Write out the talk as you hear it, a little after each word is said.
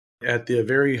At the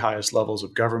very highest levels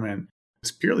of government,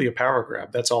 it's purely a power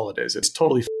grab. That's all it is. It's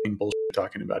totally f***ing bullshit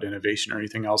talking about innovation or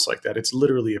anything else like that. It's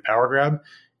literally a power grab.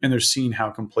 And they're seeing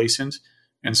how complacent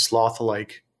and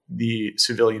sloth-like the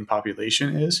civilian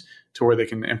population is to where they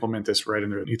can implement this right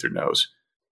underneath their nose.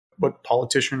 What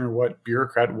politician or what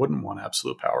bureaucrat wouldn't want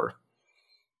absolute power?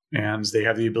 And they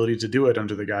have the ability to do it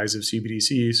under the guise of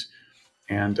CBDCs.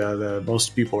 And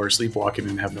most people are sleepwalking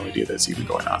and have no idea that's even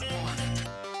going on.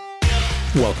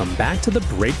 Welcome back to The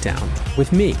Breakdown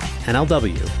with me,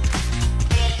 NLW.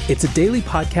 It's a daily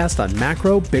podcast on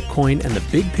macro, Bitcoin, and the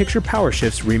big picture power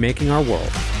shifts remaking our world.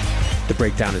 The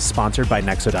Breakdown is sponsored by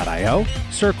Nexo.io,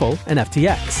 Circle, and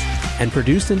FTX, and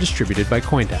produced and distributed by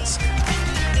CoinDesk.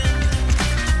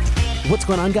 What's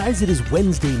going on, guys? It is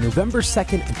Wednesday, November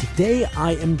 2nd, and today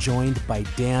I am joined by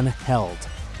Dan Held.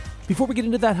 Before we get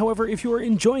into that, however, if you are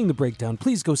enjoying The Breakdown,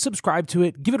 please go subscribe to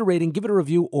it, give it a rating, give it a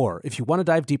review, or if you want to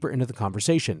dive deeper into the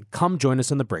conversation, come join us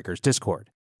in the Breakers Discord.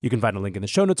 You can find a link in the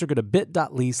show notes or go to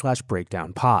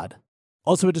bit.ly/breakdownpod.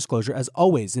 Also a disclosure, as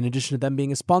always, in addition to them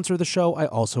being a sponsor of the show, I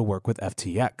also work with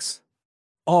FTX.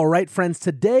 All right, friends,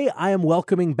 today I am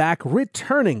welcoming back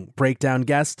returning Breakdown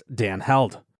guest, Dan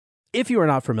Held. If you are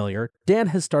not familiar, Dan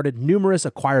has started numerous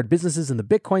acquired businesses in the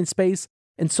Bitcoin space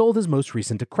and sold his most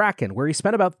recent to Kraken, where he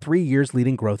spent about 3 years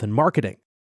leading growth and marketing.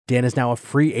 Dan is now a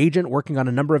free agent working on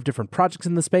a number of different projects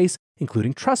in the space,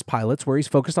 including Trust Pilots, where he's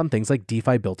focused on things like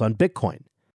DeFi built on Bitcoin.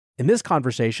 In this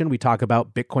conversation, we talk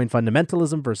about Bitcoin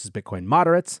fundamentalism versus Bitcoin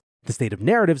moderates, the state of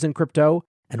narratives in crypto,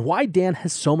 and why Dan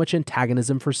has so much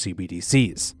antagonism for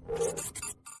CBDCs.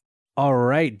 All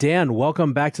right, Dan,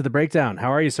 welcome back to The Breakdown.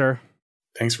 How are you, sir?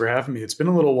 Thanks for having me. It's been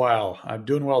a little while. I'm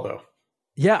doing well, though.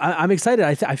 Yeah, I'm excited.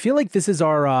 I feel like this is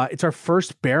it's our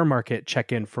first bear market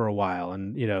check-in for a while,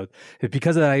 and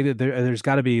because of that, there's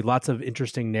got to be lots of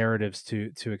interesting narratives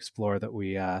to explore that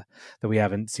we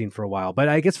haven't seen for a while. But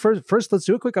I guess first, let's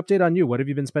do a quick update on you. What have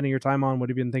you been spending your time on? What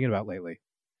have you been thinking about lately?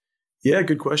 Yeah,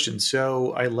 good question.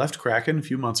 So I left Kraken a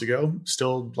few months ago.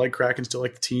 Still like Kraken, still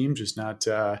like the team, just not.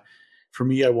 For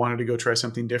me, I wanted to go try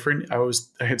something different.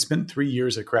 I had spent 3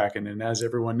 years at Kraken, and as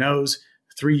everyone knows,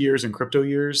 3 years in crypto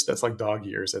years, that's like dog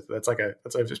years.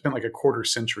 I've spent like a quarter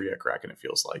century at Kraken, it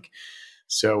feels like.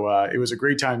 So it was a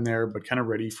great time there, but kind of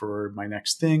ready for my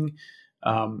next thing.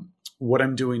 What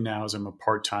I'm doing now is I'm a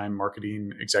part-time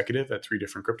marketing executive at 3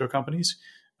 different crypto companies.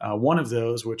 One of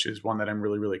those, which is one that I'm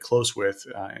really, really close with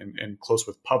and close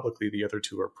with publicly. The other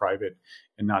 2 are private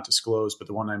and not disclosed, but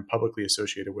the one I'm publicly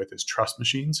associated with is Trust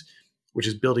Machines, which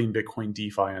is building Bitcoin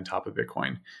DeFi on top of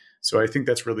Bitcoin. So I think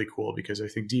that's really cool because I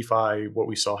think DeFi, what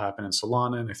we saw happen in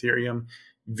Solana and Ethereum,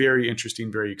 very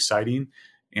interesting, very exciting.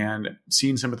 And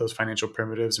seeing some of those financial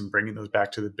primitives and bringing those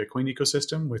back to the Bitcoin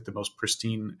ecosystem with the most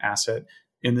pristine asset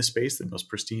in the space, the most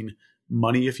pristine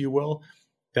money, if you will,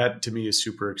 that to me is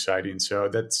super exciting. So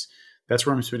that's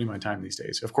where I'm spending my time these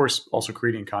days. Of course, also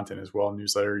creating content as well,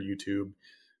 newsletter, YouTube,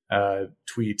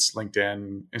 tweets,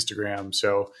 LinkedIn, Instagram.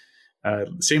 So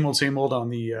same old on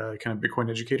the kind of Bitcoin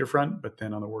educator front, but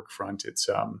then on the work front, it's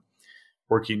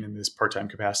working in this part-time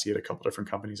capacity at a couple different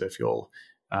companies I feel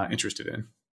interested in.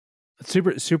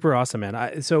 Super, super awesome,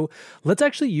 man. So let's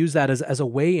actually use that as a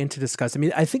way in to discuss. I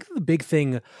mean, I think the big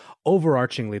thing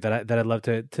overarchingly that I'd love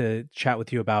to chat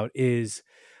with you about is,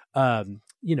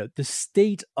 the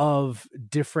state of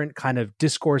different kind of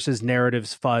discourses,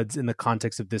 narratives, FUDs in the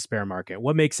context of this bear market.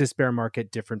 What makes this bear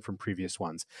market different from previous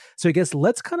ones? So I guess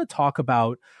let's kind of talk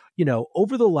about,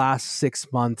 over the last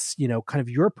 6 months, kind of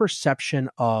your perception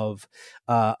of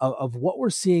what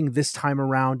we're seeing this time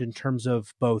around in terms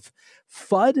of both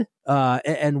FUD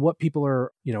and what people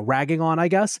are, ragging on, I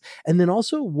guess. And then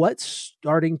also what's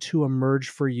starting to emerge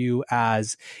for you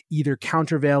as either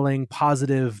countervailing,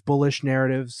 positive, bullish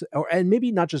narratives, and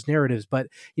maybe not just narratives, but,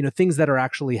 things that are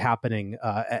actually happening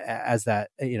as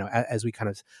we kind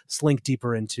of slink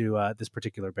deeper into this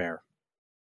particular bear.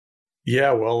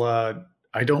 Yeah, well,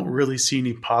 I don't really see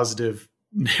any positive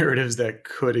narratives that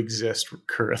could exist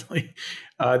currently.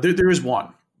 There is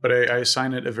one, but I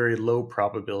assign it a very low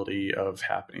probability of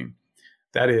happening.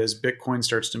 That is, Bitcoin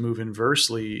starts to move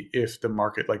inversely if the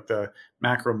market, like the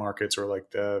macro markets or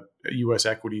like the US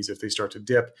equities, if they start to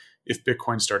dip, if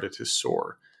Bitcoin started to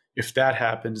soar. If that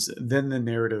happens, then the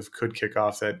narrative could kick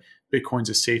off that Bitcoin's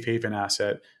a safe haven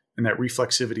asset, and that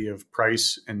reflexivity of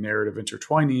price and narrative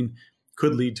intertwining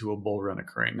could lead to a bull run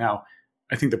occurring. Now,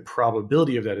 I think the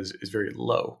probability of that is very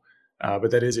low,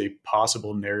 but that is a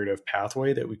possible narrative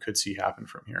pathway that we could see happen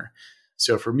from here.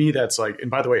 So for me, that's like,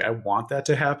 and by the way, I want that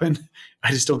to happen.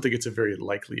 I just don't think it's a very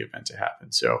likely event to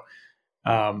happen. So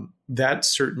that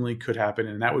certainly could happen,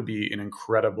 and that would be an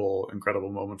incredible, incredible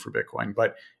moment for Bitcoin.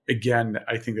 But again,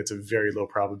 I think that's a very low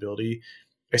probability.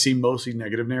 I see mostly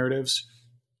negative narratives.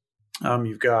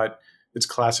 You've got its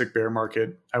classic bear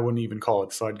market. I wouldn't even call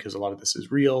it FUD because a lot of this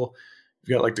is real.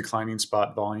 You've got like declining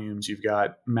spot volumes. You've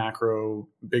got macro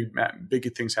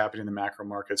big things happening in the macro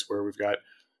markets where we've got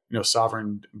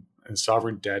sovereign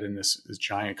debt in this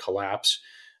giant collapse.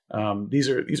 These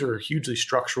are hugely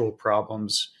structural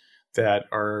problems that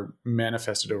are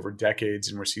manifested over decades,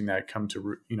 and we're seeing that come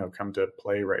to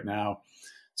play right now.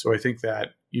 So I think that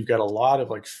you've got a lot of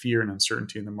like fear and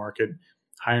uncertainty in the market,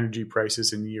 high energy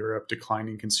prices in Europe,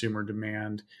 declining consumer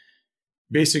demand.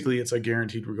 Basically, it's like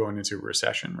guaranteed we're going into a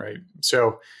recession, right?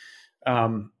 So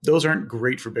those aren't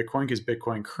great for Bitcoin because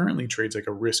Bitcoin currently trades like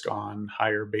a risk-on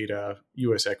higher beta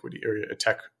U.S. equity or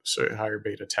higher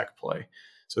beta tech play.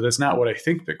 So that's not what I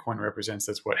think Bitcoin represents.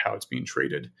 That's how it's being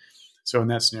traded. So in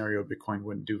that scenario, Bitcoin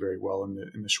wouldn't do very well in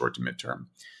the short to midterm.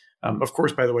 Of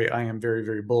course, by the way, I am very,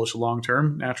 very bullish long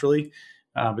term, naturally,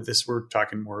 but we're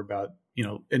talking more about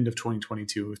end of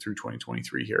 2022 through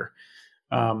 2023 here.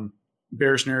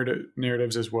 Bearish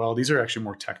narratives as well. These are actually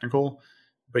more technical,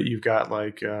 but you've got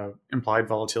like implied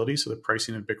volatility. So the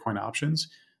pricing of Bitcoin options,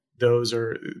 those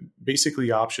are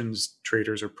basically options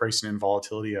traders are pricing in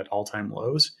volatility at all-time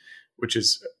lows, which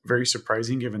is very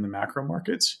surprising given the macro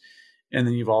markets. And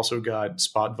then you've also got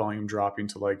spot volume dropping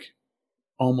to like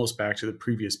almost back to the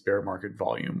previous bear market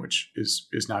volume, which is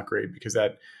not great because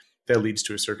that leads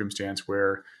to a circumstance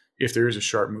where if there is a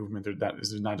sharp movement, there's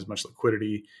not as much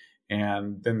liquidity,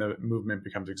 and then the movement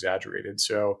becomes exaggerated.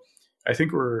 So I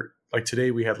think we're like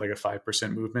today we had like a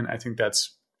 5% movement. I think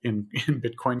that's in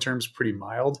Bitcoin terms pretty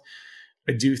mild.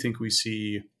 I do think we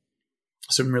see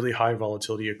some really high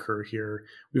volatility occur here.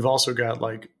 We've also got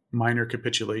like minor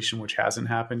capitulation, which hasn't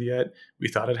happened yet. We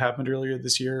thought it happened earlier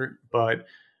this year, but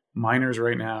miners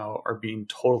right now are being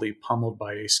totally pummeled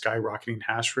by a skyrocketing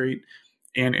hash rate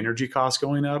and energy costs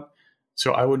going up.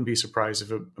 So I wouldn't be surprised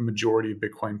if a majority of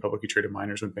Bitcoin publicly traded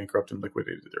miners went bankrupt and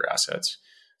liquidated their assets.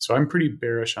 So I'm pretty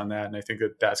bearish on that, and I think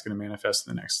that that's going to manifest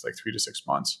in the next like 3 to 6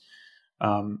 months.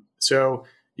 So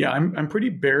yeah, I'm pretty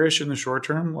bearish in the short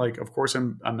term. Like, of course,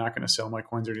 I'm not going to sell my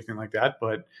coins or anything like that,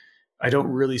 but I don't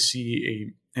really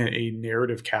see a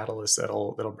narrative catalyst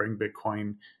that'll bring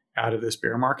Bitcoin out of this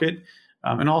bear market.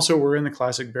 And also, we're in the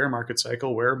classic bear market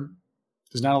cycle where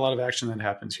there's not a lot of action that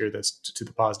happens here that's to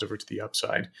the positive or to the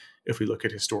upside if we look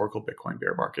at historical Bitcoin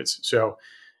bear markets. So,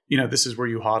 this is where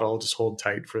you hodl, just hold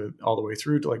tight for all the way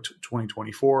through to like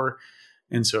 2024.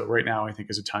 And so right now, I think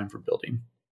is a time for building.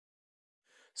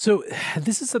 So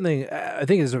this is something I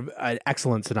think is an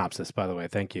excellent synopsis, by the way.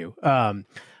 Thank you. I'm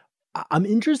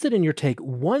interested in your take.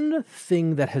 One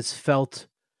thing that felt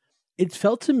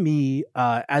to me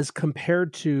as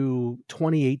compared to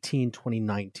 2018,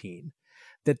 2019,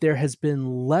 that there has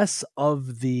been less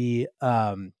of the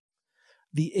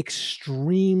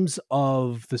extremes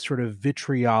of the sort of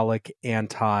vitriolic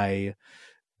anti-Bitcoin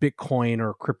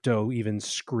or crypto even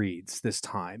screeds this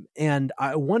time. And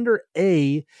I wonder,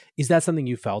 A, is that something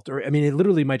you felt? Or, I mean, it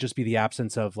literally might just be the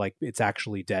absence of like, it's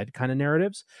actually dead kind of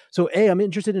narratives. So A, I'm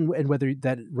interested in whether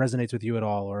that resonates with you at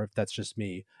all, or if that's just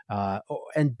me.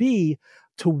 And B,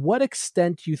 to what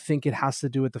extent you think it has to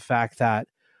do with the fact that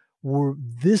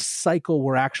this cycle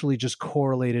we're actually just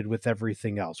correlated with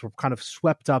everything else. We're kind of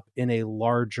swept up in a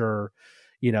larger,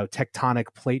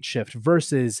 tectonic plate shift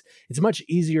versus it's much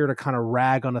easier to kind of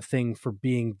rag on a thing for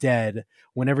being dead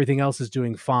when everything else is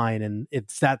doing fine. And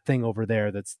it's that thing over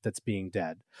there that's being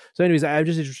dead. So anyways, I'm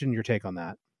just interested in your take on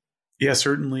that. Yeah,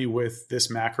 certainly with this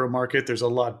macro market, there's a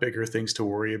lot bigger things to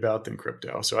worry about than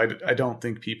crypto. So I don't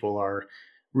think people are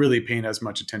really paying as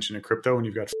much attention to crypto when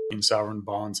you've got sovereign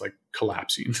bonds like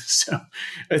collapsing. So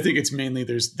I think it's mainly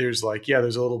there's like, yeah,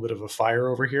 there's a little bit of a fire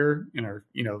over here in our,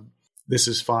 this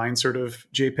is fine sort of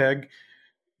JPEG,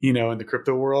 in the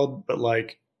crypto world, but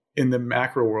like in the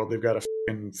macro world, they've got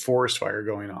a forest fire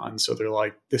going on. So they're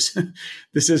like, this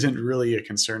isn't really a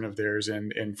concern of theirs.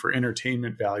 And for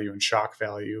entertainment value and shock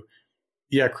value,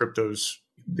 yeah, crypto's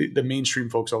the mainstream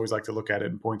folks always like to look at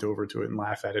it and point over to it and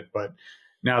laugh at it. But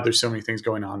now there's so many things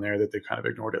going on there that they've kind of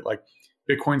ignored it. Like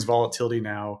Bitcoin's volatility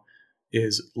now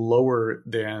is lower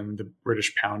than the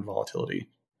British pound volatility.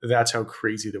 That's how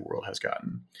crazy the world has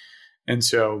gotten. And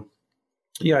so,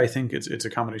 yeah, I think it's a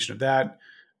combination of that.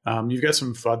 You've got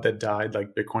some FUD that died,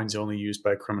 like Bitcoin's only used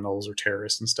by criminals or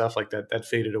terrorists and stuff like that. That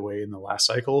faded away in the last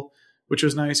cycle, which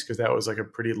was nice because that was like a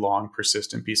pretty long,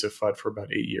 persistent piece of FUD for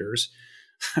about 8 years.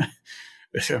 I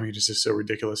mean, it's just so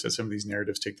ridiculous that some of these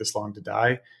narratives take this long to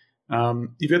die.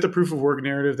 You've got the proof of work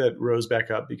narrative that rose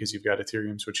back up because you've got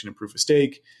Ethereum switching to proof of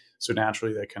stake. So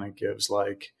naturally, that kind of gives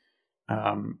like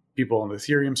people on the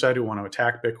Ethereum side who want to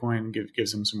attack Bitcoin,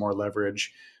 gives them some more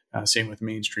leverage. Same with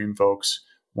mainstream folks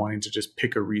wanting to just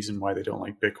pick a reason why they don't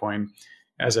like Bitcoin.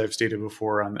 As I've stated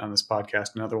before on this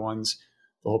podcast and other ones,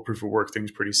 the whole proof of work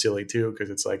thing's pretty silly too, because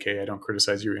it's like, hey, I don't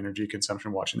criticize your energy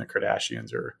consumption watching the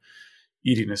Kardashians or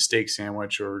eating a steak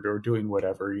sandwich or doing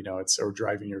whatever, or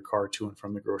driving your car to and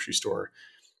from the grocery store.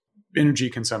 Energy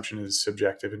consumption is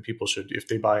subjective, and people should, if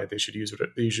they buy it, they should use it.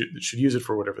 They should use it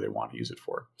for whatever they want to use it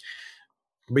for.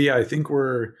 But yeah, I think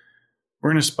we're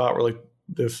in a spot where like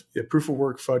the proof of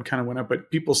work FUD kind of went up,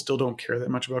 but people still don't care that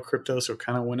much about crypto, so it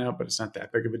kind of went up, but it's not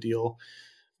that big of a deal.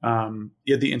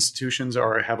 The institutions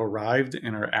have arrived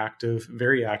and are active,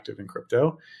 very active in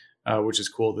crypto, which is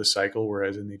cool this cycle.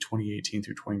 Whereas in the 2018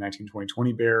 through 2019,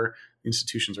 2020 bear, the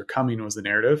institutions are coming was the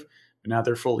narrative, but now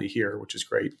they're fully here, which is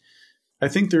great. I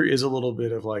think there is a little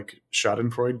bit of like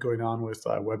Schadenfreude going on with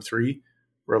Web3,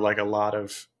 where like a lot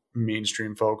of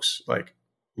mainstream folks like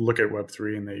look at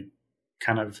Web3 and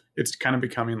it's kind of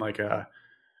becoming like a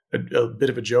bit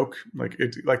of a joke, like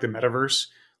the metaverse.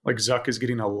 Like Zuck is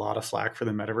getting a lot of flack for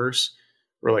the metaverse.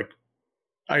 Where like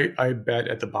I bet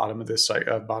at the bottom of this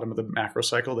bottom of the macro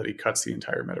cycle that he cuts the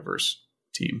entire metaverse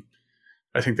team.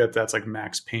 I think that's like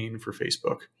max pain for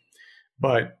Facebook.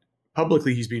 But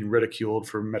publicly, he's being ridiculed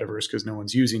for metaverse because no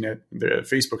one's using it,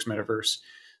 Facebook's metaverse.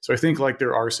 So I think like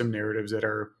there are some narratives that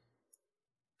are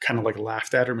kind of like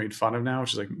laughed at or made fun of now,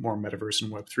 which is like more metaverse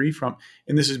and Web3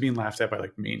 and this is being laughed at by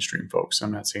like mainstream folks.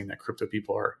 I'm not saying that crypto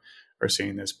people are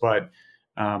saying this, but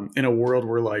in a world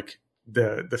where like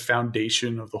the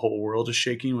foundation of the whole world is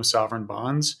shaking with sovereign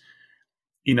bonds,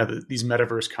 these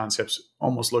metaverse concepts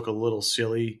almost look a little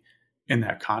silly in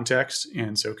that context.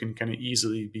 And so can kind of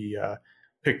easily be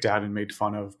picked out and made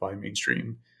fun of by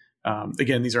mainstream.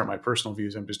 Again, these aren't my personal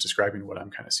views. I'm just describing what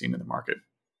I'm kind of seeing in the market.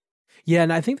 Yeah,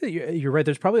 and I think that you're right.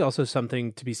 There's probably also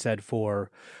something to be said for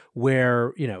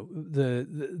where,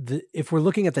 the if we're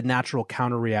looking at the natural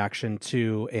counter reaction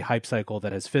to a hype cycle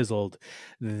that has fizzled,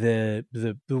 the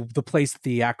place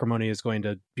the acrimony is going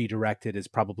to be directed is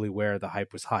probably where the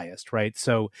hype was highest, right?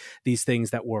 So these things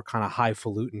that were kind of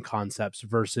highfalutin concepts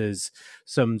versus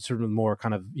some sort of more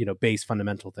kind of, base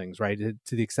fundamental things, right?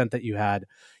 To the extent that you had,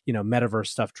 metaverse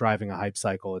stuff driving a hype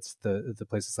cycle, it's the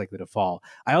place that's likely to fall.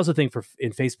 I also think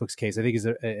in Facebook's case, I think is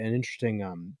an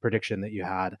interesting prediction that you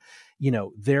had.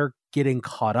 They're getting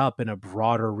caught up in a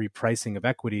broader repricing of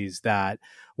equities that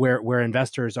where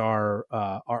investors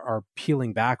are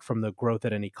peeling back from the growth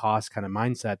at any cost kind of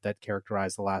mindset that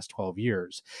characterized the last 12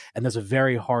 years. And there's a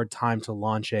very hard time to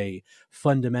launch a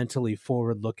fundamentally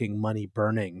forward-looking money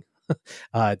burning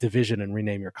division and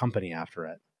rename your company after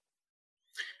it.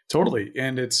 Totally.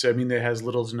 And it has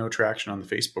little to no traction on the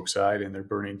Facebook side, and they're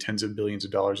burning tens of billions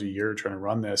of dollars a year trying to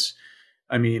run this.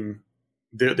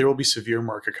 There will be severe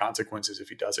market consequences if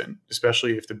he doesn't,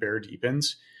 especially if the bear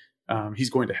deepens. He's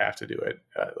going to have to do it.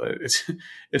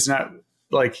 It's not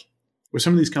like with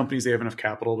some of these companies, they have enough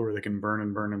capital to where they can burn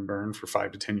and burn and burn for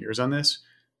 5 to 10 years on this,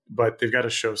 but they've got to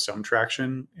show some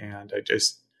traction. And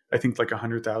I think like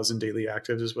 100,000 daily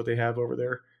actives is what they have over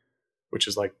there, which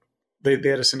is like, they had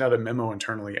to send out a memo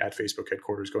internally at Facebook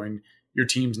headquarters going, your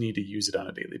teams need to use it on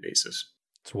a daily basis.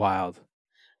 It's wild.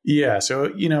 Yeah. So,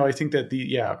 I think that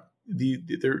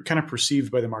they're kind of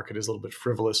perceived by the market as a little bit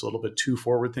frivolous, a little bit too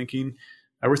forward thinking.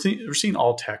 We're seeing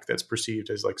all tech that's perceived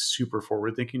as like super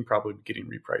forward thinking probably getting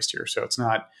repriced here. So it's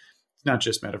not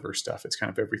just metaverse stuff. It's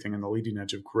kind of everything in the leading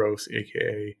edge of growth,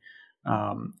 aka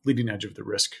leading edge of the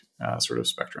risk sort of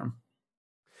spectrum.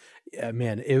 Yeah,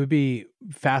 man, it would be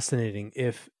fascinating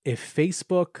if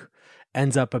Facebook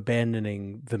ends up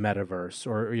abandoning the metaverse,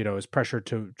 or is pressured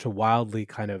to wildly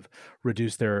kind of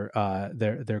reduce their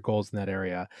goals in that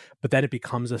area, but then it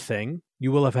becomes a thing.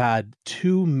 You will have had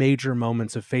two major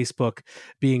moments of Facebook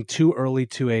being too early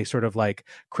to a sort of like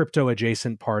crypto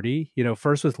adjacent party.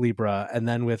 First with Libra, and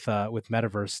then with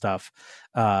metaverse stuff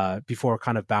before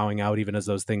kind of bowing out, even as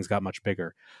those things got much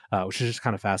bigger, which is just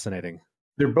kind of fascinating.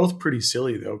 They're both pretty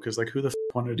silly though, because like who the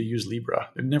wanted to use Libra?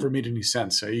 It never made any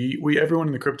sense. Everyone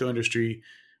in the crypto industry,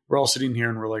 we're all sitting here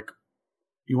and we're like,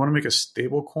 you want to make a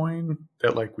stable coin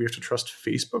that like we have to trust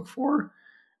Facebook for?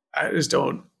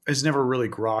 It's never really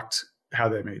grokked how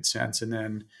that made sense. And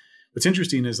then what's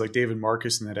interesting is like David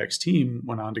Marcus and that X team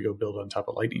went on to go build on top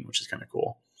of Lightning, which is kind of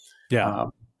cool. Yeah.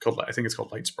 I think it's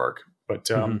called Lightspark. But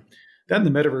then the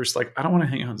metaverse, like I don't want to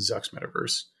hang out in Zuck's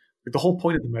metaverse. Like the whole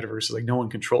point of the metaverse is like no one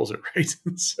controls it, right?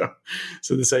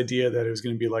 So this idea that it was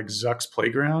going to be like Zuck's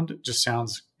playground just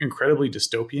sounds incredibly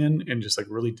dystopian and just like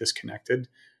really disconnected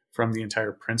from the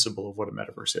entire principle of what a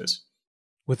metaverse is.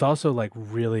 With also like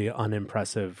really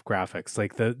unimpressive graphics,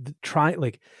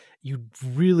 like you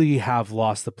really have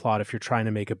lost the plot if you're trying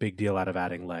to make a big deal out of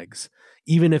adding legs.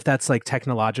 Even if that's like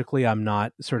technologically, I'm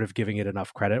not sort of giving it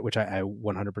enough credit, which I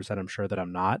 100% I'm sure that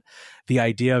I'm not. The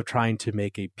idea of trying to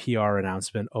make a PR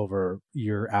announcement over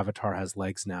your avatar has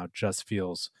legs now just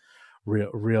feels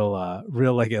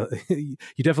real like you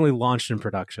definitely launched in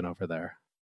production over there.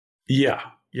 Yeah.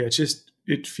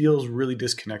 It feels really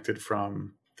disconnected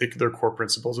from their core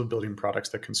principles of building products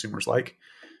that consumers like.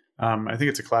 I think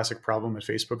it's a classic problem at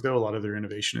Facebook, though. A lot of their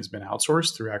innovation has been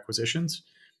outsourced through acquisitions,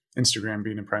 Instagram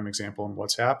being a prime example, and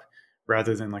WhatsApp,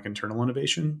 rather than like internal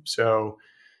innovation. So,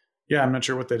 yeah, I'm not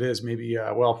sure what that is. Maybe,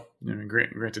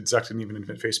 granted, Zuck didn't even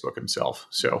invent Facebook himself.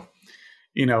 So,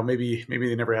 maybe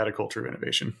they never had a culture of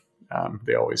innovation.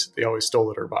 They always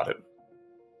stole it or bought it.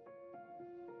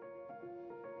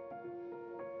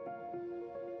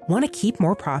 Want to keep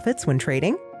more profits when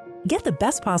trading? Get the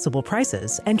best possible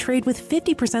prices and trade with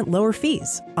 50% lower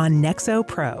fees on Nexo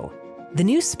Pro. The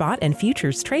new spot and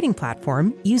futures trading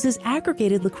platform uses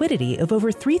aggregated liquidity of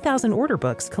over 3,000 order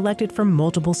books collected from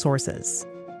multiple sources.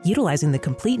 Utilizing the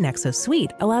complete Nexo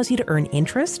suite allows you to earn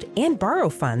interest and borrow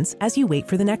funds as you wait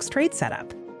for the next trade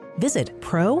setup. Visit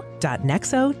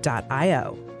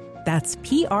pro.nexo.io. That's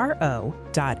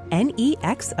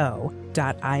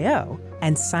pro.nexo.io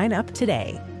and sign up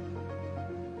today.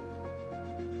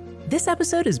 This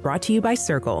episode is brought to you by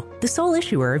Circle, the sole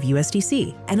issuer of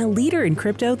USDC and a leader in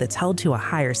crypto that's held to a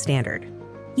higher standard.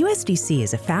 USDC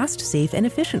is a fast, safe, and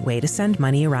efficient way to send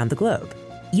money around the globe.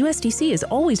 USDC is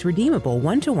always redeemable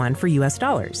one-to-one for US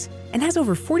dollars and has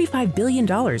over $45 billion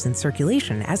in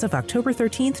circulation as of October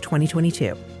 13th,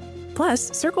 2022.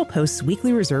 Plus, Circle posts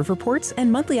weekly reserve reports and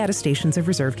monthly attestations of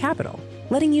reserve capital,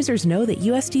 letting users know that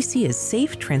USDC is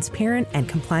safe, transparent, and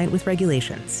compliant with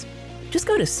regulations. Just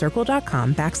go to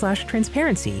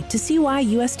circle.com/transparency to see why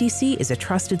USDC is a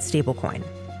trusted stablecoin.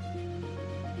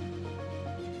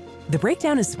 The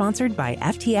Breakdown is sponsored by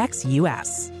FTX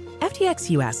US. FTX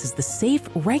US is the safe,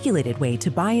 regulated way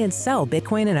to buy and sell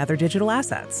Bitcoin and other digital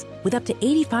assets, with up to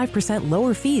 85%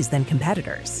 lower fees than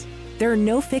competitors. There are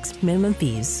no fixed minimum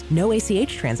fees, no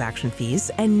ACH transaction fees,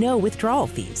 and no withdrawal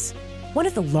fees. One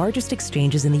of the largest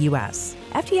exchanges in the US,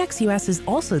 FTX US is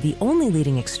also the only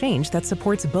leading exchange that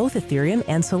supports both Ethereum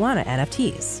and Solana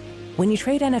NFTs. When you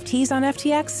trade NFTs on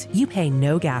FTX, you pay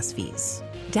no gas fees.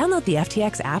 Download the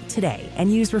FTX app today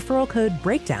and use referral code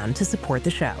BREAKDOWN to support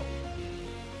the show.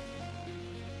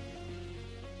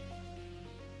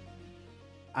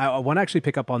 I want to actually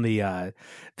pick up on the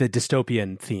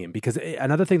dystopian theme, because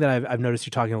another thing that I've noticed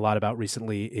you talking a lot about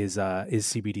recently is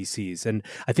CBDCs, and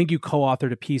I think you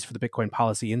co-authored a piece for the Bitcoin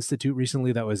Policy Institute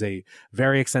recently that was a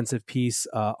very extensive piece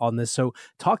on this. So,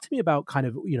 talk to me about kind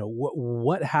of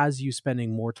what has you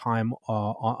spending more time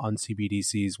on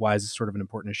CBDCs? Why is this sort of an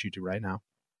important issue to right now?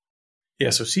 Yeah,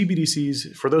 so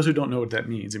CBDCs, for those who don't know what that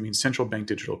means, it means central bank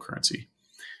digital currency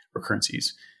or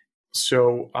currencies.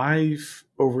 So I've,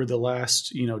 over the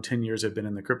last 10 years I've been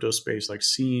in the crypto space, like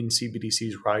seeing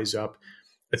CBDCs rise up.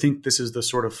 I think this is the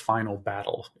sort of final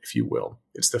battle, if you will.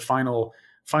 It's the final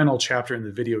chapter in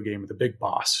the video game of the big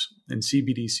boss. And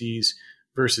CBDCs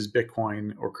versus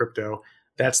Bitcoin or crypto,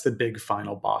 that's the big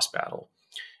final boss battle.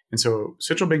 And so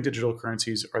central bank digital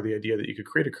currencies are the idea that you could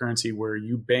create a currency where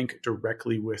you bank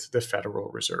directly with the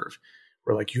Federal Reserve,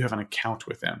 where like you have an account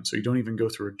with them. So you don't even go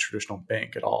through a traditional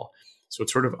bank at all. So it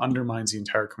sort of undermines the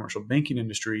entire commercial banking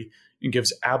industry and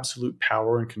gives absolute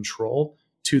power and control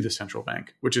to the central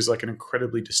bank, which is like an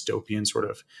incredibly dystopian sort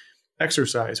of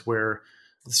exercise where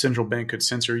the central bank could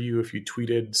censor you if you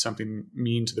tweeted something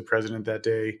mean to the president that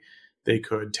day. They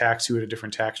could tax you at a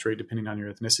different tax rate depending on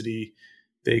your ethnicity.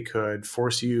 They could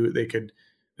force you,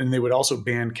 and they would also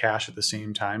ban cash at the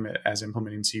same time as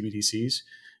implementing CBDCs.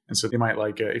 And so they might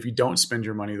if you don't spend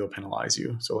your money, they'll penalize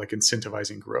you. So like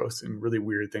incentivizing growth and really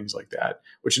weird things like that,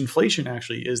 which inflation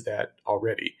actually is that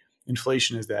already.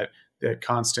 Inflation is that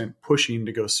constant pushing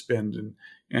to go spend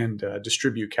and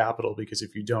distribute capital, because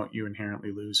if you don't, you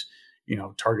inherently lose,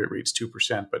 target rate's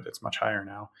 2%, but it's much higher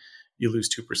now. You lose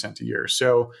 2% a year.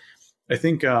 So I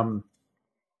think,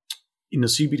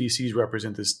 CBDCs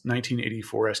represent this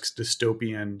 1984-esque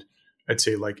dystopian, I'd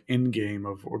say, like end game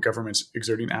of or governments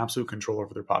exerting absolute control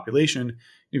over their population.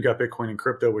 You've got Bitcoin and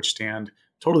crypto, which stand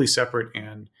totally separate,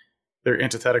 and they're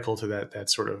antithetical to that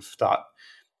sort of thought.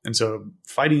 And so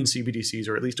fighting CBDCs,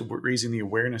 or at least raising the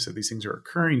awareness that these things are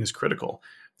occurring, is critical.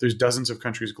 There's dozens of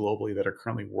countries globally that are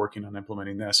currently working on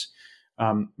implementing this.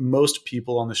 Most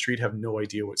people on the street have no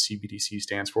idea what CBDC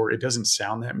stands for. It doesn't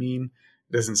sound that mean.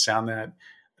 It doesn't sound that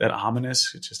that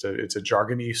ominous. It's a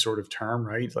jargony sort of term,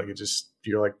 right? Like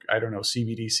you're like, I don't know,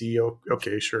 CBDC.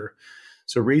 Okay, sure.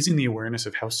 So raising the awareness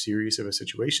of how serious of a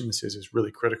situation this is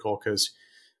really critical, because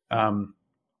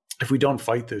if we don't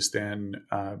fight this, then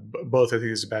both I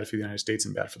think this is bad for the United States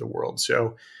and bad for the world.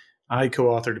 So I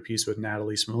co-authored a piece with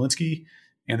Natalie Smolinski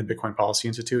and the Bitcoin Policy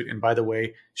Institute. And by the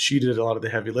way, she did a lot of the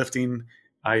heavy lifting.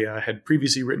 I had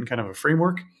previously written kind of a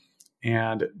framework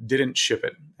and didn't ship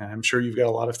it. And I'm sure you've got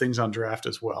a lot of things on draft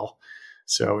as well.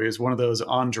 So it was one of those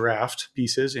on draft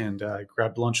pieces, and I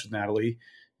grabbed lunch with Natalie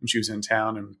when she was in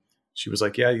town, and she was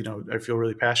like, yeah, I feel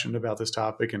really passionate about this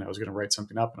topic, and I was going to write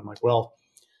something up. And I'm like, well,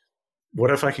 what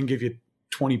if I can give you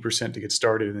 20% to get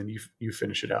started, and then you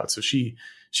finish it out? So she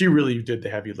really did the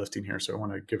heavy lifting here. So I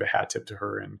want to give a hat tip to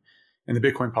her. And the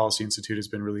Bitcoin Policy Institute has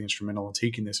been really instrumental in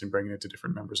taking this and bringing it to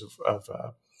different members of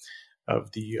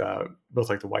the both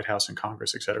like the White House and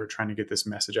Congress, et cetera, trying to get this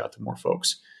message out to more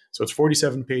folks. So it's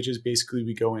 47 pages. Basically,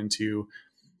 we go into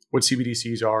what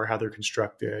CBDCs are, how they're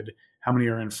constructed, how many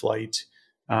are in flight,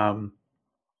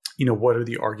 what are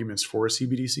the arguments for a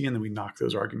CBDC, and then we knock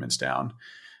those arguments down.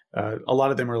 A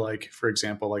lot of them are like, for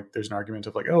example, like there's an argument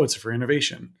of like, oh, it's for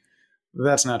innovation.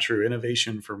 That's not true.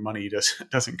 Innovation for money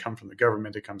doesn't come from the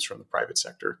government. It comes from the private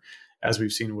sector, as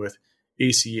we've seen with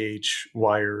ACH,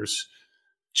 wires,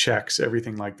 checks,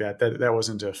 everything like that. That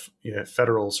wasn't a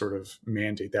federal sort of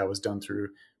mandate. That was done through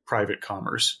private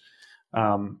commerce.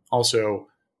 Also,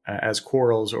 as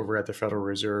Quarles over at the Federal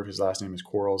Reserve, his last name is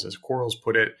Quarles, as Quarles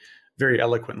put it very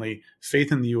eloquently,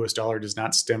 faith in the US dollar does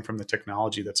not stem from the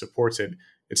technology that supports it.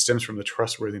 It stems from the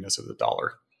trustworthiness of the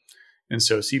dollar. And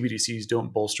so CBDCs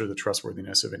don't bolster the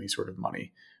trustworthiness of any sort of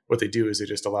money. What they do is they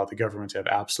just allow the government to have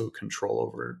absolute control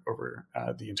over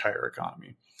the entire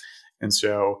economy. And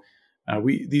so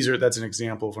that's an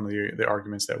example of one of the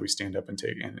arguments that we stand up and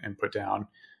take and put down.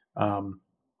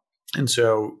 And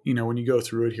so, when you go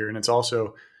through it here, and it's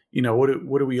also,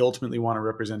 what do we ultimately want to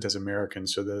represent as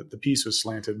Americans? So the piece was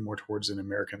slanted more towards an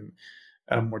American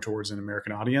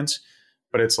audience,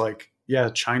 but it's like, yeah,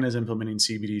 China's implementing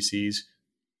CBDCs.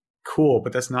 Cool,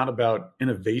 but that's not about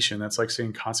innovation. That's like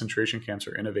saying concentration camps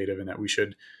are innovative, and that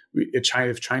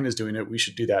if China's doing it, we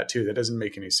should do that too. That doesn't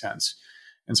make any sense.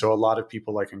 And so a lot of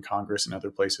people, like in Congress and other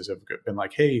places, have been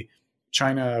like, hey,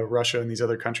 China, Russia, and these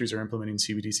other countries are implementing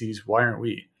CBDCs. Why aren't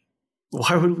we?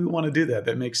 Why would we want to do that?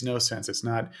 That makes no sense. It's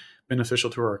not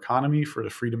beneficial to our economy, for the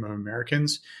freedom of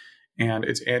Americans, and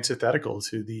it's antithetical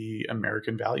to the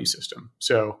American value system.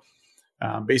 So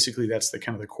basically, that's the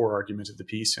kind of the core argument of the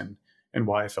piece, and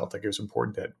why I felt like it was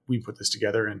important that we put this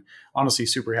together. And honestly,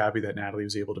 super happy that Natalie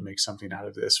was able to make something out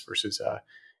of this versus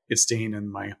it staying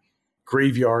in my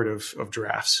graveyard of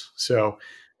drafts. So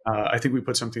I think we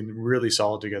put something really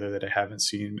solid together that I haven't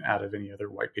seen out of any other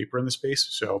white paper in the space.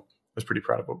 So I was pretty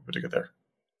proud of what we put together.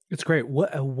 It's great.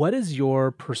 What is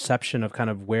your perception of kind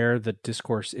of where the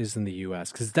discourse is in the U.S.?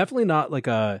 Because it's definitely not like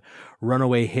a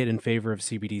runaway hit in favor of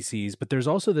CBDCs, but there's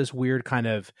also this weird kind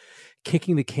of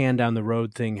kicking the can down the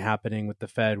road thing happening with the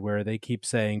Fed, where they keep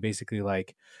saying basically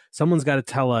like, someone's got to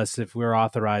tell us if we're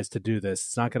authorized to do this.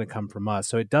 It's not going to come from us.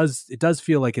 So it does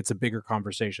feel like it's a bigger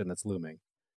conversation that's looming.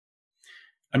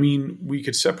 I mean, we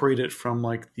could separate it from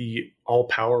like the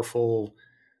all-powerful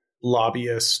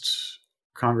lobbyist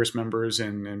Congress members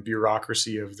and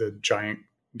bureaucracy of the giant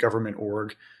government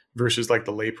org versus like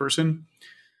the layperson.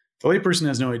 The layperson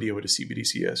has no idea what a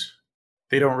CBDC is.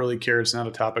 They don't really care. It's not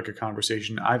a topic of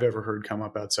conversation I've ever heard come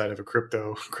up outside of a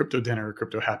crypto dinner or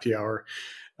crypto happy hour.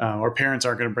 Our parents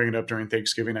aren't going to bring it up during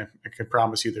Thanksgiving. I can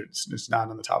promise you that it's not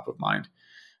on the top of mind.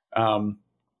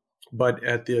 But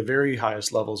at the very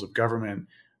highest levels of government,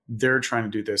 they're trying to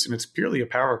do this, and it's purely a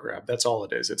power grab. That's all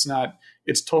it is. It's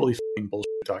totally bullshit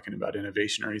talking about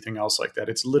innovation or anything else like that.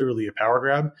 It's literally a power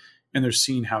grab, and they're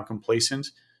seeing how complacent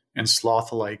and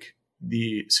sloth-like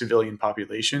the civilian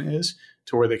population is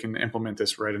to where they can implement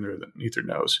this right underneath their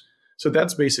nose. So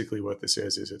that's basically what this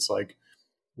is it's like,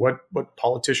 what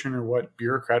politician or what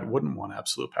bureaucrat wouldn't want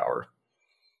absolute power?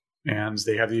 And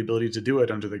they have the ability to do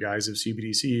it under the guise of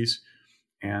CBDCs.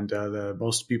 And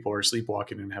most people are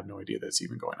sleepwalking and have no idea that's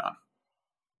even going on.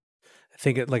 I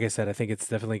think, like I said, I think it's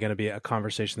definitely going to be a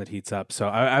conversation that heats up. So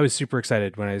I was super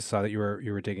excited when I saw that you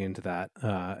were digging into that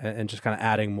and just kind of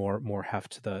adding more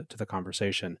heft to the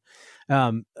conversation.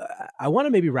 I want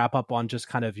to maybe wrap up on just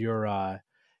kind of your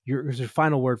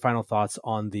final thoughts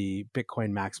on the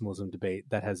Bitcoin maximalism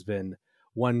debate that has been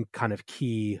one kind of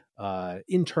key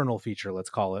internal feature, let's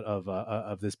call it,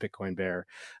 of this Bitcoin bear.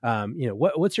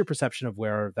 What's your perception of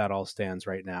where that all stands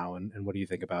right now, and what do you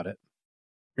think about it?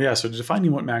 Yeah, so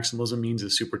defining what maximalism means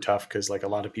is super tough because like a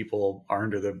lot of people are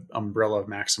under the umbrella of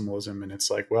maximalism, and it's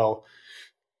like, well,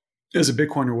 As a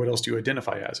Bitcoiner, what else do you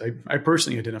identify as? I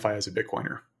personally identify as a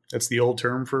Bitcoiner. That's the old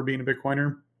term for being a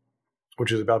Bitcoiner,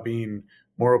 which is about being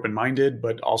more open-minded,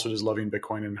 but also just loving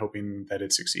Bitcoin and hoping that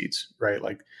it succeeds, right?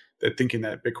 Like that, thinking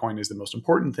that Bitcoin is the most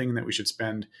important thing, and that we should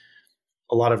spend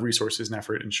a lot of resources and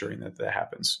effort ensuring that that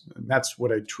happens. And that's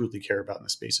what I truly care about in the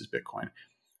space is Bitcoin.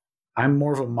 I'm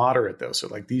more of a moderate though. So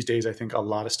like these days, I think a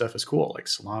lot of stuff is cool, like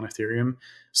Solana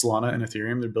and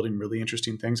Ethereum. They're building really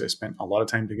interesting things. I spent a lot of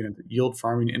time digging into yield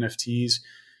farming, NFTs.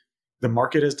 The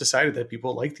market has decided that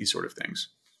people like these sort of things,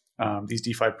 these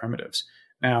DeFi primitives.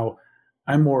 Now,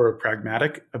 I'm more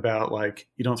pragmatic about like,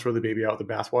 you don't throw the baby out with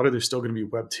the bathwater. There's still going to be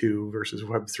Web 2 versus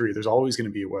Web 3. There's always going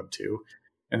to be a Web 2.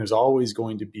 And there's always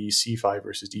going to be CeFi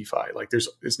versus DeFi. Like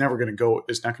it's not going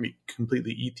to be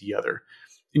completely eat the other.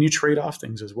 And you trade off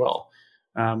things as well.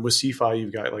 With CeFi,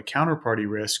 you've got like counterparty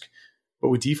risk, but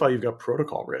with DeFi, you've got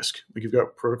protocol risk. Like you've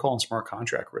got protocol and smart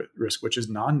contract risk, which is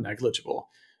non-negligible.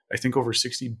 I think over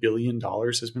 $60 billion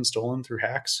has been stolen through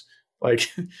hacks.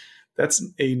 Like that's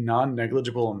a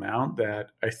non-negligible amount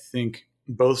that I think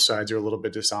both sides are a little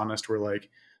bit dishonest, where like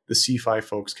the CeFi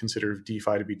folks consider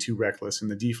DeFi to be too reckless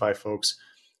and the DeFi folks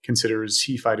consider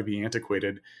CeFi to be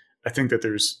antiquated. I think that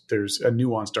there's a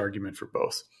nuanced argument for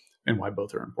both and why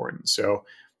both are important. So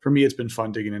for me, it's been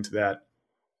fun digging into that.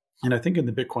 And I think in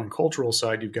the Bitcoin cultural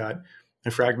side, you've got a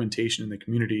fragmentation in the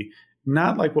community,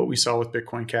 not like what we saw with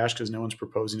Bitcoin Cash, because no one's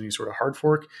proposing any sort of hard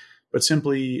fork, but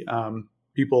simply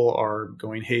people are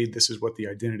going, hey, this is what the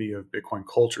identity of Bitcoin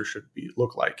culture should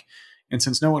look like. And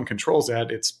since no one controls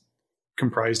that, it's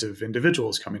comprised of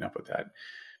individuals coming up with that.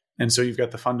 And so you've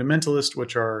got the fundamentalists,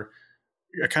 which are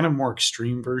a kind of more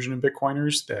extreme version of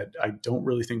Bitcoiners that I don't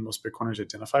really think most Bitcoiners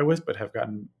identify with, but have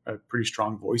gotten a pretty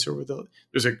strong voice over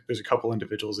there's a couple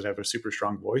individuals that have a super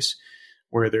strong voice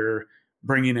where they're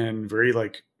bringing in very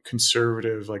like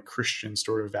conservative, like Christian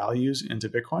sort of values into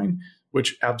Bitcoin,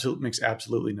 which makes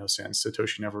absolutely no sense.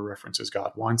 Satoshi never references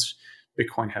God once.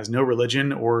 Bitcoin has no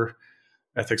religion or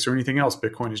ethics or anything else.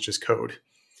 Bitcoin is just code.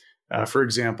 For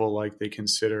example, like they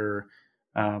consider,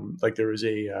 like there was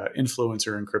a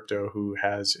influencer in crypto who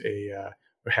had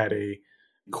a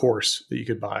course that you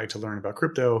could buy to learn about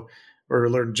crypto or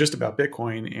learn just about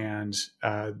Bitcoin, and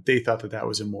they thought that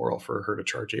was immoral for her to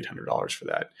charge $800 for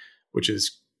that, which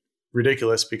is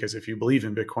ridiculous, because if you believe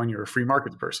in Bitcoin, you're a free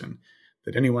market person,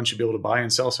 that anyone should be able to buy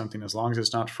and sell something as long as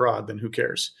it's not fraud, then who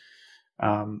cares?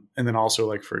 And then also,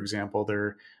 like for example,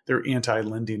 they're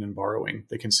anti-lending and borrowing.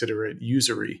 They consider it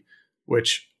usury,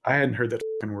 which I hadn't heard that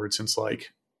word since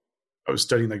like I was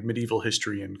studying like medieval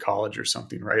history in college or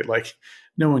something, right? Like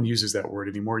no one uses that word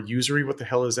anymore. Usury, what the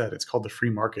hell is that? It's called the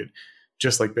free market,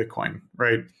 just like Bitcoin,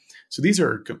 right? So these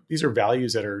are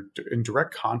values that are in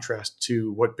direct contrast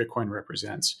to what Bitcoin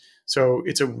represents. So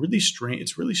it's really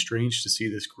strange to see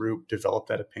this group develop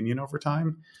that opinion over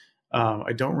time.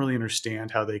 I don't really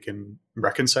understand how they can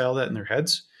reconcile that in their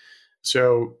heads.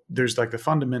 So there's like the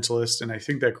fundamentalists, and I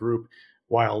think that group,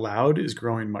 while loud, is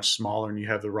growing much smaller, and you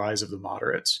have the rise of the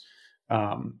moderates,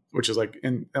 which is like,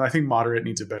 and I think moderate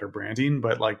needs a better branding,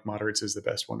 but like moderates is the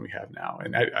best one we have now.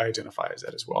 And I identify as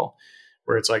that as well,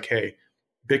 where it's like, hey,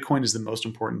 Bitcoin is the most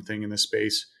important thing in this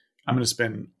space. I'm going to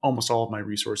spend almost all of my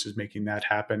resources making that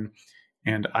happen.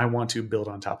 And I want to build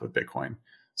on top of Bitcoin.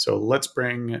 So let's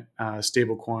bring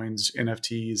stable coins,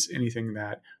 NFTs, anything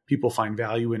that people find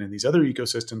value in these other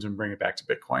ecosystems, and bring it back to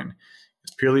Bitcoin.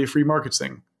 It's purely a free markets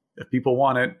thing. If people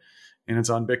want it and it's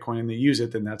on Bitcoin and they use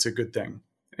it, then that's a good thing.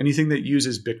 Anything that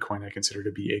uses Bitcoin, I consider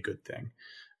to be a good thing.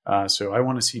 So I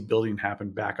want to see building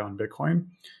happen back on Bitcoin.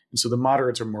 And so the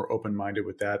moderates are more open-minded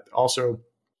with that. Also,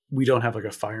 we don't have like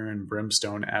a fire and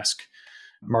brimstone-esque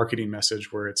marketing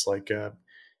message where it's like,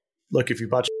 look, if you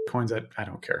bought coins, I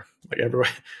don't care. Like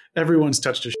everyone's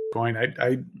touched a coin.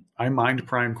 I mined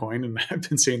Prime Coin, and I've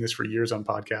been saying this for years on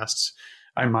podcasts.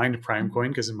 I mined Prime Coin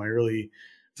because in my early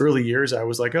years, I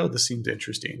was like, oh, this seemed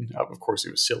interesting. Of course,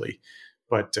 it was silly.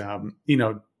 But,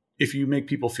 if you make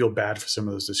people feel bad for some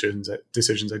of those decisions,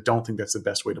 I don't think that's the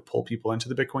best way to pull people into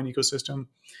the Bitcoin ecosystem.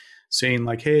 Saying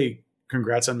like, hey,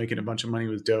 congrats on making a bunch of money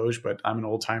with Doge, but I'm an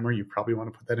old timer. You probably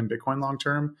want to put that in Bitcoin long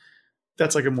term.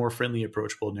 That's like a more friendly,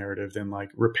 approachable narrative than like,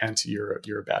 repent, you're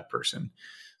a bad person.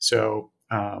 So,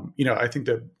 I think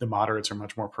that the moderates are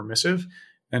much more permissive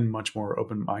and much more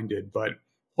open-minded. But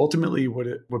ultimately,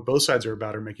 what both sides are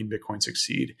about are making Bitcoin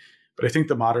succeed. But I think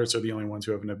the moderates are the only ones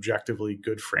who have an objectively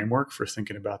good framework for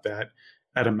thinking about that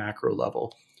at a macro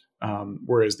level.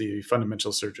 Whereas the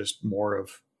fundamentalists are just more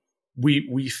of,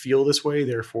 we feel this way,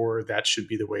 therefore that should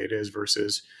be the way it is,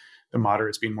 versus the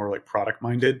moderates being more like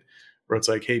product-minded, where it's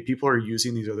like, hey, people are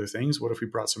using these other things. What if we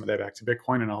brought some of that back to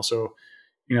Bitcoin? And also,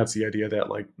 It's the idea that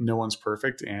like no one's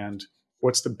perfect, and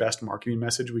what's the best marketing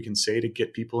message we can say to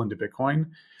get people into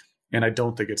Bitcoin? And I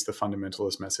don't think it's the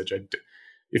fundamentalist message.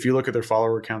 If you look at their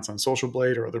follower accounts on Social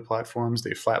Blade or other platforms,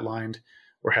 they flatlined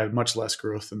or had much less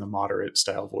growth than the moderate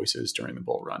style voices during the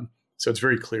bull run. So it's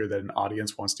very clear that an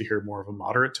audience wants to hear more of a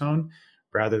moderate tone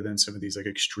rather than some of these like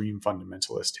extreme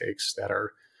fundamentalist takes that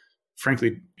are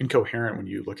frankly incoherent when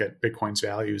you look at Bitcoin's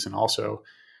values, and also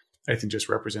I think just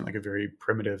represent like a very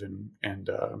primitive and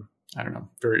I don't know,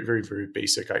 very, very, very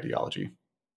basic ideology.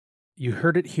 You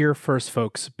heard it here first,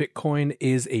 folks. Bitcoin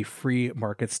is a free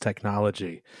markets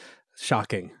technology.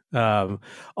 Shocking.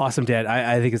 Awesome, Dan.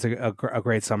 I think it's a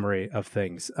great summary of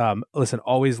things. Listen,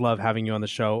 always love having you on the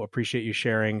show. Appreciate you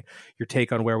sharing your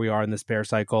take on where we are in this bear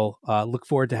cycle. Look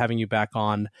forward to having you back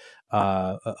on,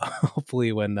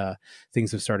 hopefully when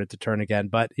things have started to turn again.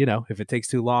 But, if it takes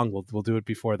too long, we'll do it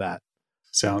before that.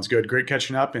 Sounds good. Great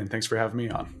catching up, and thanks for having me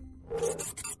on.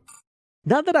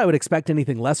 Not that I would expect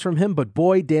anything less from him, but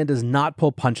boy, Dan does not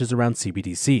pull punches around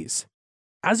CBDCs.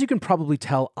 As you can probably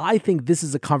tell, I think this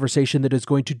is a conversation that is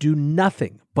going to do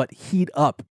nothing but heat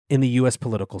up in the US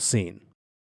political scene.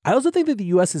 I also think that the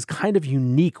US is kind of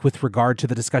unique with regard to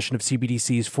the discussion of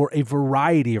CBDCs for a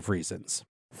variety of reasons.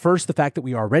 First, the fact that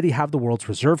we already have the world's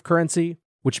reserve currency,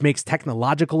 which makes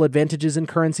technological advantages in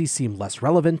currency seem less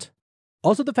relevant.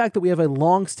 Also, the fact that we have a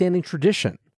long-standing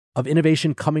tradition of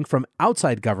innovation coming from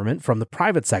outside government, from the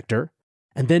private sector,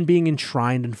 and then being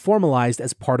enshrined and formalized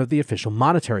as part of the official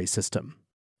monetary system.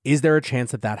 Is there a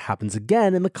chance that that happens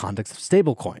again in the context of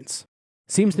stablecoins?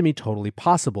 Seems to me totally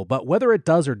possible, but whether it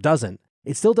does or doesn't,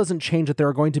 it still doesn't change that there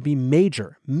are going to be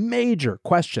major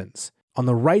questions on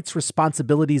the rights,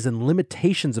 responsibilities, and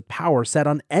limitations of power set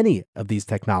on any of these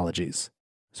technologies.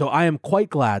 So I am quite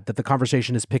glad that the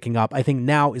conversation is picking up. I think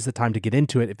now is the time to get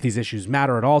into it if these issues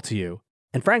matter at all to you.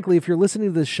 And frankly, if you're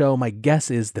listening to this show, my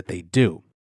guess is that they do.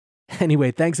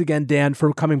 Anyway, thanks again, Dan,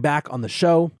 for coming back on the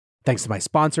show. Thanks to my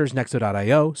sponsors,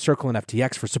 Nexo.io, Circle, and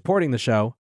FTX for supporting the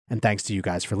show. And thanks to you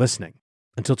guys for listening.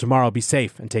 Until tomorrow, be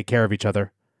safe and take care of each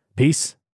other. Peace